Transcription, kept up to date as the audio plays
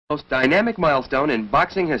Most dynamic milestone in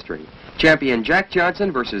boxing history. Champion Jack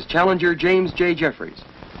Johnson versus challenger James J. Jeffries.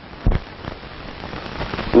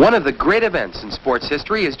 One of the great events in sports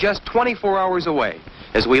history is just 24 hours away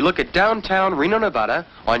as we look at downtown Reno, Nevada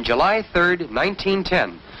on July 3rd,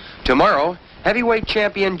 1910. Tomorrow, heavyweight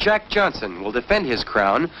champion Jack Johnson will defend his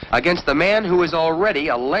crown against the man who is already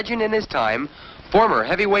a legend in his time, former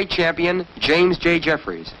heavyweight champion James J.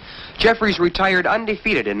 Jeffries. Jeffries retired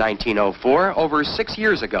undefeated in 1904, over 6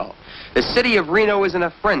 years ago. The city of Reno is in a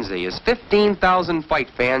frenzy as 15,000 fight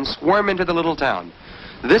fans swarm into the little town.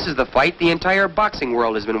 This is the fight the entire boxing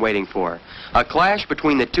world has been waiting for. A clash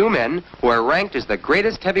between the two men who are ranked as the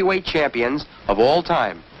greatest heavyweight champions of all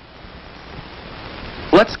time.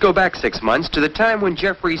 Let's go back 6 months to the time when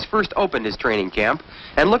Jeffries first opened his training camp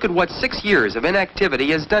and look at what 6 years of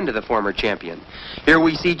inactivity has done to the former champion. Here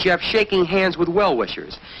we see Jeff shaking hands with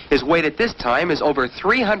well-wishers. His weight at this time is over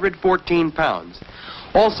 314 pounds.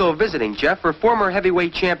 Also visiting Jeff are former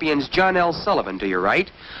heavyweight champions John L. Sullivan to your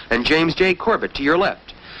right and James J. Corbett to your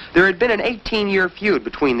left. There had been an 18-year feud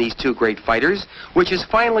between these two great fighters, which is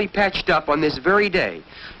finally patched up on this very day.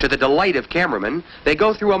 To the delight of cameramen, they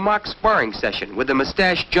go through a mock sparring session with the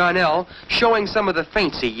mustached John L. showing some of the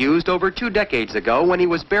feints he used over 2 decades ago when he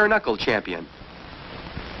was bare-knuckle champion.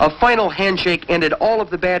 A final handshake ended all of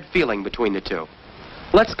the bad feeling between the two.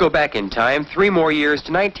 Let's go back in time 3 more years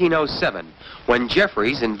to 1907, when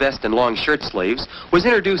Jeffries, in vest and long shirt sleeves, was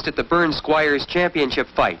introduced at the Burns Squires Championship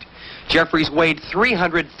fight. Jeffries weighed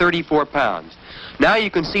 334 pounds. Now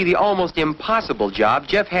you can see the almost impossible job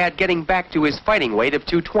Jeff had getting back to his fighting weight of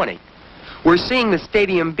 220. We're seeing the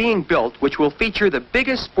stadium being built, which will feature the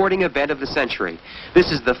biggest sporting event of the century.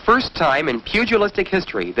 This is the first time in pugilistic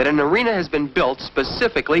history that an arena has been built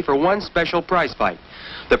specifically for one special prize fight.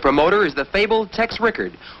 The promoter is the fabled Tex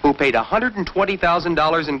Rickard, who paid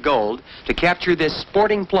 $120,000 in gold to capture this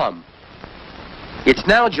sporting plum. It's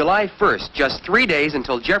now July 1st, just 3 days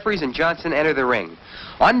until Jeffries and Johnson enter the ring.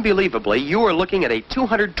 Unbelievably, you are looking at a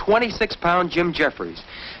 226-pound Jim Jeffries.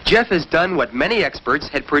 Jeff has done what many experts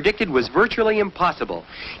had predicted was virtually impossible.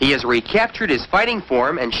 He has recaptured his fighting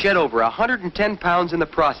form and shed over 110 pounds in the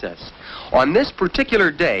process. On this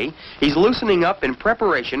particular day, he's loosening up in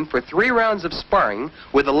preparation for 3 rounds of sparring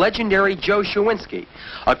with the legendary Joe Shawinski.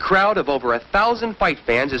 A crowd of over 1,000 fight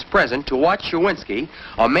fans is present to watch Shawinski,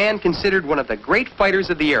 a man considered one of the great fighters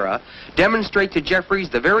of the era, demonstrate to Jeffries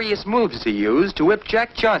the various moves he used to whip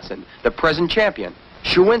Jack Johnson, the present champion.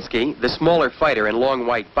 Shawinski, the smaller fighter in long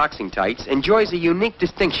white boxing tights, enjoys a unique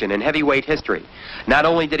distinction in heavyweight history. Not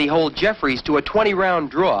only did he hold Jeffries to a 20-round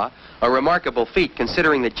draw, a remarkable feat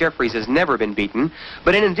considering that Jeffries has never been beaten,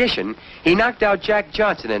 but in addition, he knocked out Jack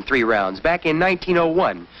Johnson in 3 rounds back in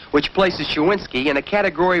 1901, which places Shawinski in a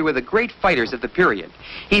category with the great fighters of the period.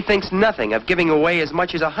 He thinks nothing of giving away as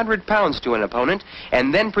much as 100 pounds to an opponent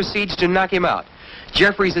and then proceeds to knock him out.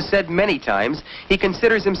 Jeffries has said many times he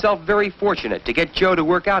considers himself very fortunate to get Joe to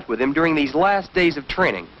work out with him during these last days of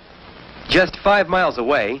training. Just 5 miles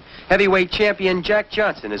away, heavyweight champion Jack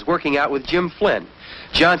Johnson is working out with Jim Flynn.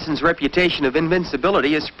 Johnson's reputation of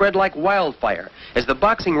invincibility is spread like wildfire, as the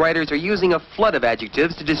boxing writers are using a flood of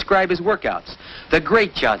adjectives to describe his workouts. The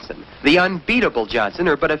great Johnson, the unbeatable Johnson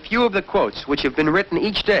are but a few of the quotes which have been written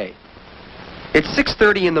each day. It's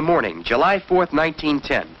 6:30 in the morning, July 4th,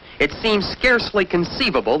 1910. It seems scarcely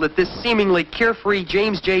conceivable that this seemingly carefree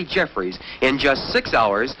James J. Jeffries, in just 6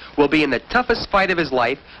 hours, will be in the toughest fight of his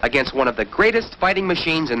life against one of the greatest fighting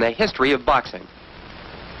machines in the history of boxing.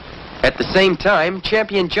 At the same time,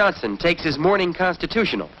 champion Johnson takes his morning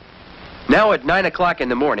constitutional. Now at 9 o'clock in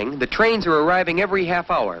the morning, the trains are arriving every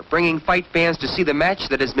half hour, bringing fight fans to see the match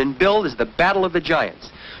that has been billed as the Battle of the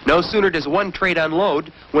Giants. No sooner does one train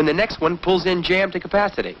unload when the next one pulls in jammed to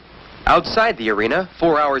capacity. Outside the arena,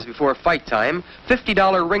 4 hours before fight time,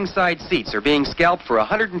 $50 ringside seats are being scalped for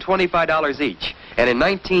 $125 each. And in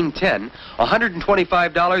 1910,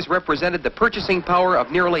 $125 represented the purchasing power of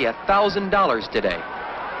nearly $1,000 today.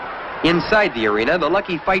 Inside the arena, the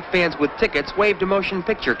lucky fight fans with tickets waved to motion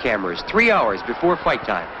picture cameras 3 hours before fight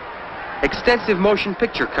time. Extensive motion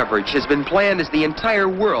picture coverage has been planned as the entire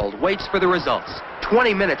world waits for the results.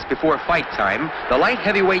 20 minutes before fight time, the light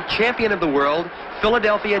heavyweight champion of the world,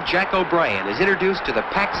 Philadelphia Jack O'Brien, is introduced to the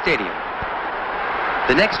packed stadium.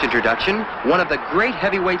 The next introduction, one of the great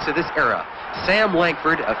heavyweights of this era, Sam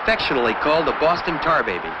Lankford, affectionately called the Boston Tar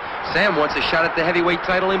Baby. Sam wants a shot at the heavyweight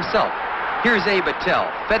title himself. Here's Abe Attell,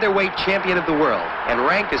 featherweight champion of the world, and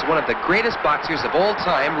ranked as one of the greatest boxers of all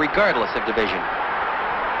time, regardless of division.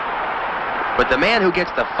 But the man who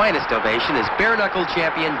gets the finest ovation is bare-knuckle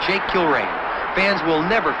champion Jake Kilrain. Fans will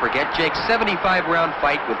never forget Jake's 75-round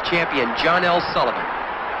fight with champion John L. Sullivan.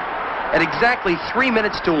 At exactly 3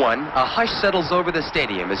 minutes to 1, a hush settles over the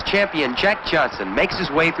stadium as champion Jack Johnson makes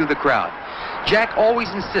his way through the crowd. Jack always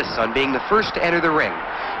insists on being the first to enter the ring.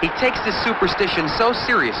 He takes this superstition so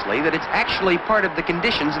seriously that it's actually part of the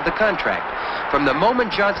conditions of the contract. From the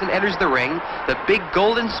moment Johnson enters the ring, the big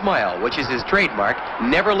golden smile, which is his trademark,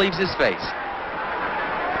 never leaves his face.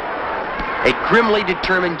 A grimly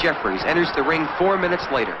determined Jeffries enters the ring 4 minutes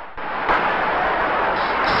later.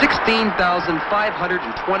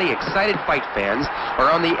 16,520 excited fight fans are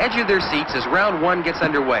on the edge of their seats as round 1 gets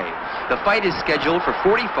underway. The fight is scheduled for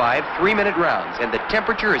 45 3-minute rounds, and the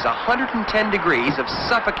temperature is 110 degrees of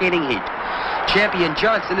suffocating heat. Champion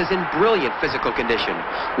Johnson is in brilliant physical condition,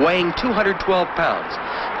 weighing 212 pounds.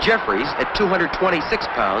 Jeffries, at 226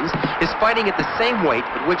 pounds, is fighting at the same weight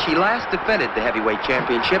at which he last defended the heavyweight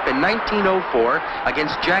championship in 1904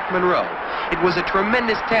 against Jack Monroe. It was a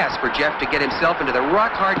tremendous task for Jeff to get himself into the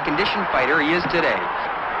rock-hard conditioned fighter he is today.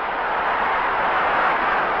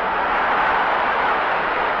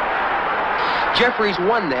 Jeffries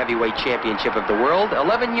won the heavyweight championship of the world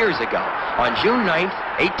 11 years ago, on June 9th,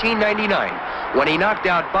 1899, when he knocked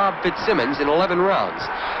out Bob Fitzsimmons in 11 rounds.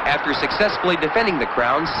 After successfully defending the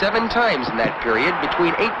crown 7 times in that period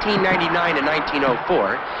between 1899 and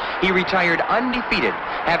 1904, he retired undefeated,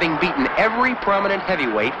 having beaten every prominent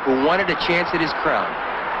heavyweight who wanted a chance at his crown.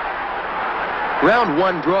 Round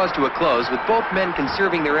 1 draws to a close with both men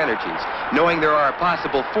conserving their energies, knowing there are a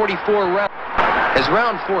possible 44 rounds. As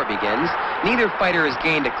round 4 begins, neither fighter has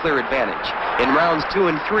gained a clear advantage. In rounds 2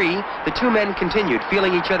 and 3, the two men continued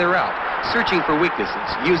feeling each other out, searching for weaknesses,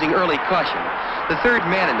 using early caution. The third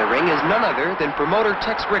man in the ring is none other than promoter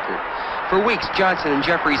Tex Rickard. For weeks, Johnson and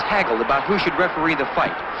Jeffries haggled about who should referee the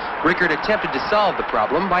fight. Rickard attempted to solve the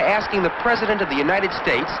problem by asking the President of the United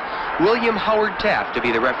States, William Howard Taft, to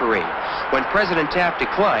be the referee. When President Taft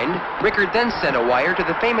declined, Rickard then sent a wire to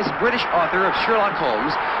the famous British author of Sherlock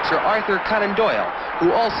Holmes, Sir Arthur Conan Doyle,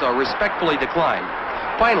 who also respectfully declined.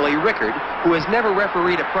 Finally, Rickard, who has never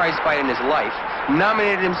refereed a prize fight in his life,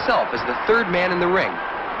 nominated himself as the third man in the ring.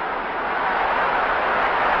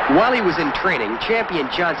 While he was in training,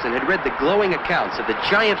 champion Johnson had read the glowing accounts of the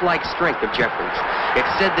giant-like strength of Jeffries. It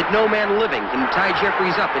said that no man living can tie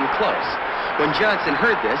Jeffries up in close. When Johnson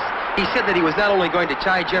heard this, he said that he was not only going to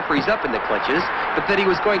tie Jeffries up in the clinches, but that he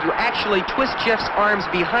was going to actually twist Jeff's arms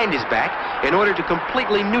behind his back in order to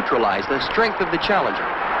completely neutralize the strength of the challenger.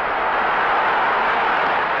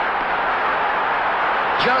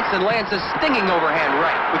 Johnson lands a stinging overhand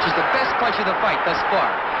right, which is the best punch of the fight thus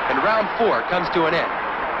far, and round 4 comes to an end.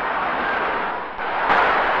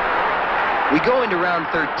 We go into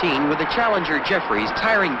round 13 with the challenger Jeffries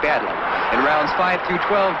tiring badly. In rounds 5 through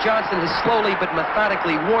 12, Johnson has slowly but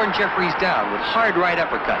methodically worn Jeffries down with hard right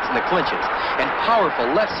uppercuts in the clinches and powerful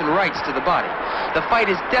lefts and rights to the body. The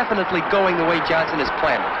fight is definitely going the way Johnson has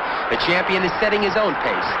planned it. The champion is setting his own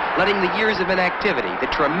pace, letting the years of inactivity,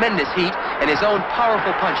 the tremendous heat, and his own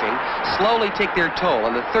powerful punching slowly take their toll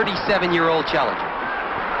on the 37-year-old challenger.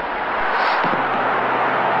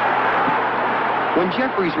 When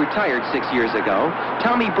Jeffries retired 6 years ago,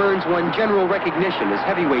 Tommy Burns won general recognition as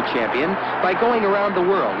heavyweight champion by going around the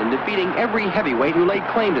world and defeating every heavyweight who laid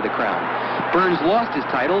claim to the crown. Burns lost his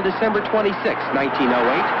title December 26, 1908,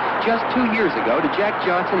 just 2 years ago to Jack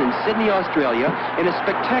Johnson in Sydney, Australia, in a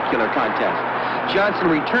spectacular contest.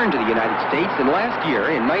 Johnson returned to the United States and last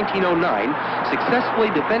year, in 1909,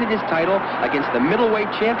 successfully defended his title against the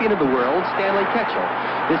middleweight champion of the world, Stanley Ketchel.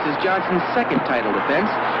 This is Johnson's second title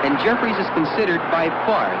defense, and Jeffries is considered by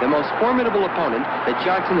far the most formidable opponent that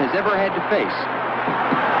Johnson has ever had to face.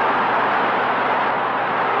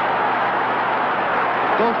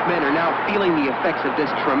 Both men are now feeling the effects of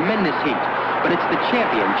this tremendous heat, but it's the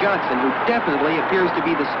champion, Johnson, who definitely appears to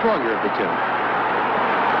be the stronger of the two.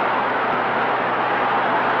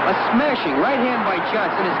 A smashing right hand by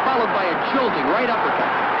Johnson is followed by a jolting right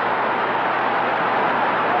uppercut.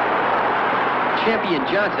 Champion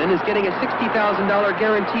Johnson is getting a $60,000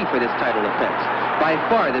 guarantee for this title defense, by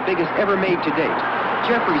far the biggest ever made to date.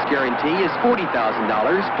 Jeffries' guarantee is $40,000,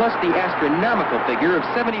 plus the astronomical figure of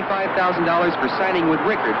 $75,000 for signing with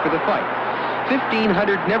Rickard for the fight. 1,500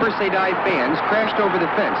 never-say-die fans crashed over the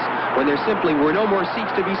fence when there simply were no more seats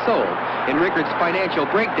to be sold. In Rickard's financial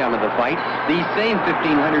breakdown of the fight, these same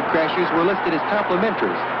 1,500 crashers were listed as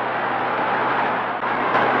complimentaries.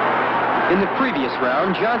 In the previous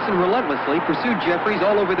round, Johnson relentlessly pursued Jeffries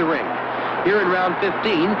all over the ring. Here in round 15,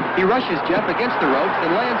 he rushes Jeff against the ropes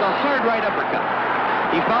and lands a hard right uppercut.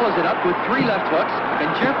 He follows it up with 3 left hooks,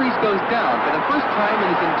 and Jeffries goes down for the first time in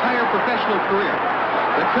his entire professional career.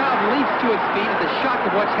 The crowd leaps to its feet at the shock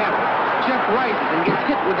of what's happened. Jeff rises and gets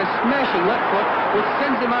hit with a smashing left hook, which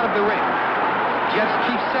sends him out of the ring. Jeff's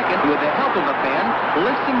chief second, with the help of a fan,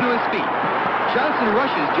 lifts him to his feet. Johnson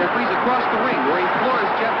rushes Jeffries across the ring, where he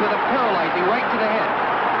floors Jeff with a paralyzing right to the head.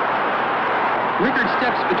 Rickard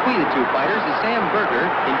steps between the two fighters as Sam Berger,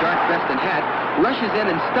 in dark vest and hat, rushes in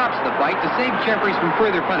and stops the fight to save Jeffries from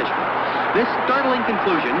further punishment. This startling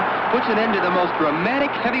conclusion puts an end to the most dramatic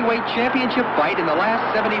heavyweight championship fight in the last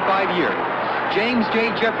 75 years. James J.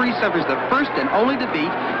 Jeffries suffers the first and only defeat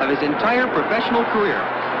of his entire professional career,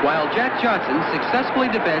 while Jack Johnson successfully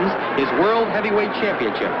defends his World Heavyweight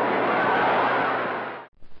Championship.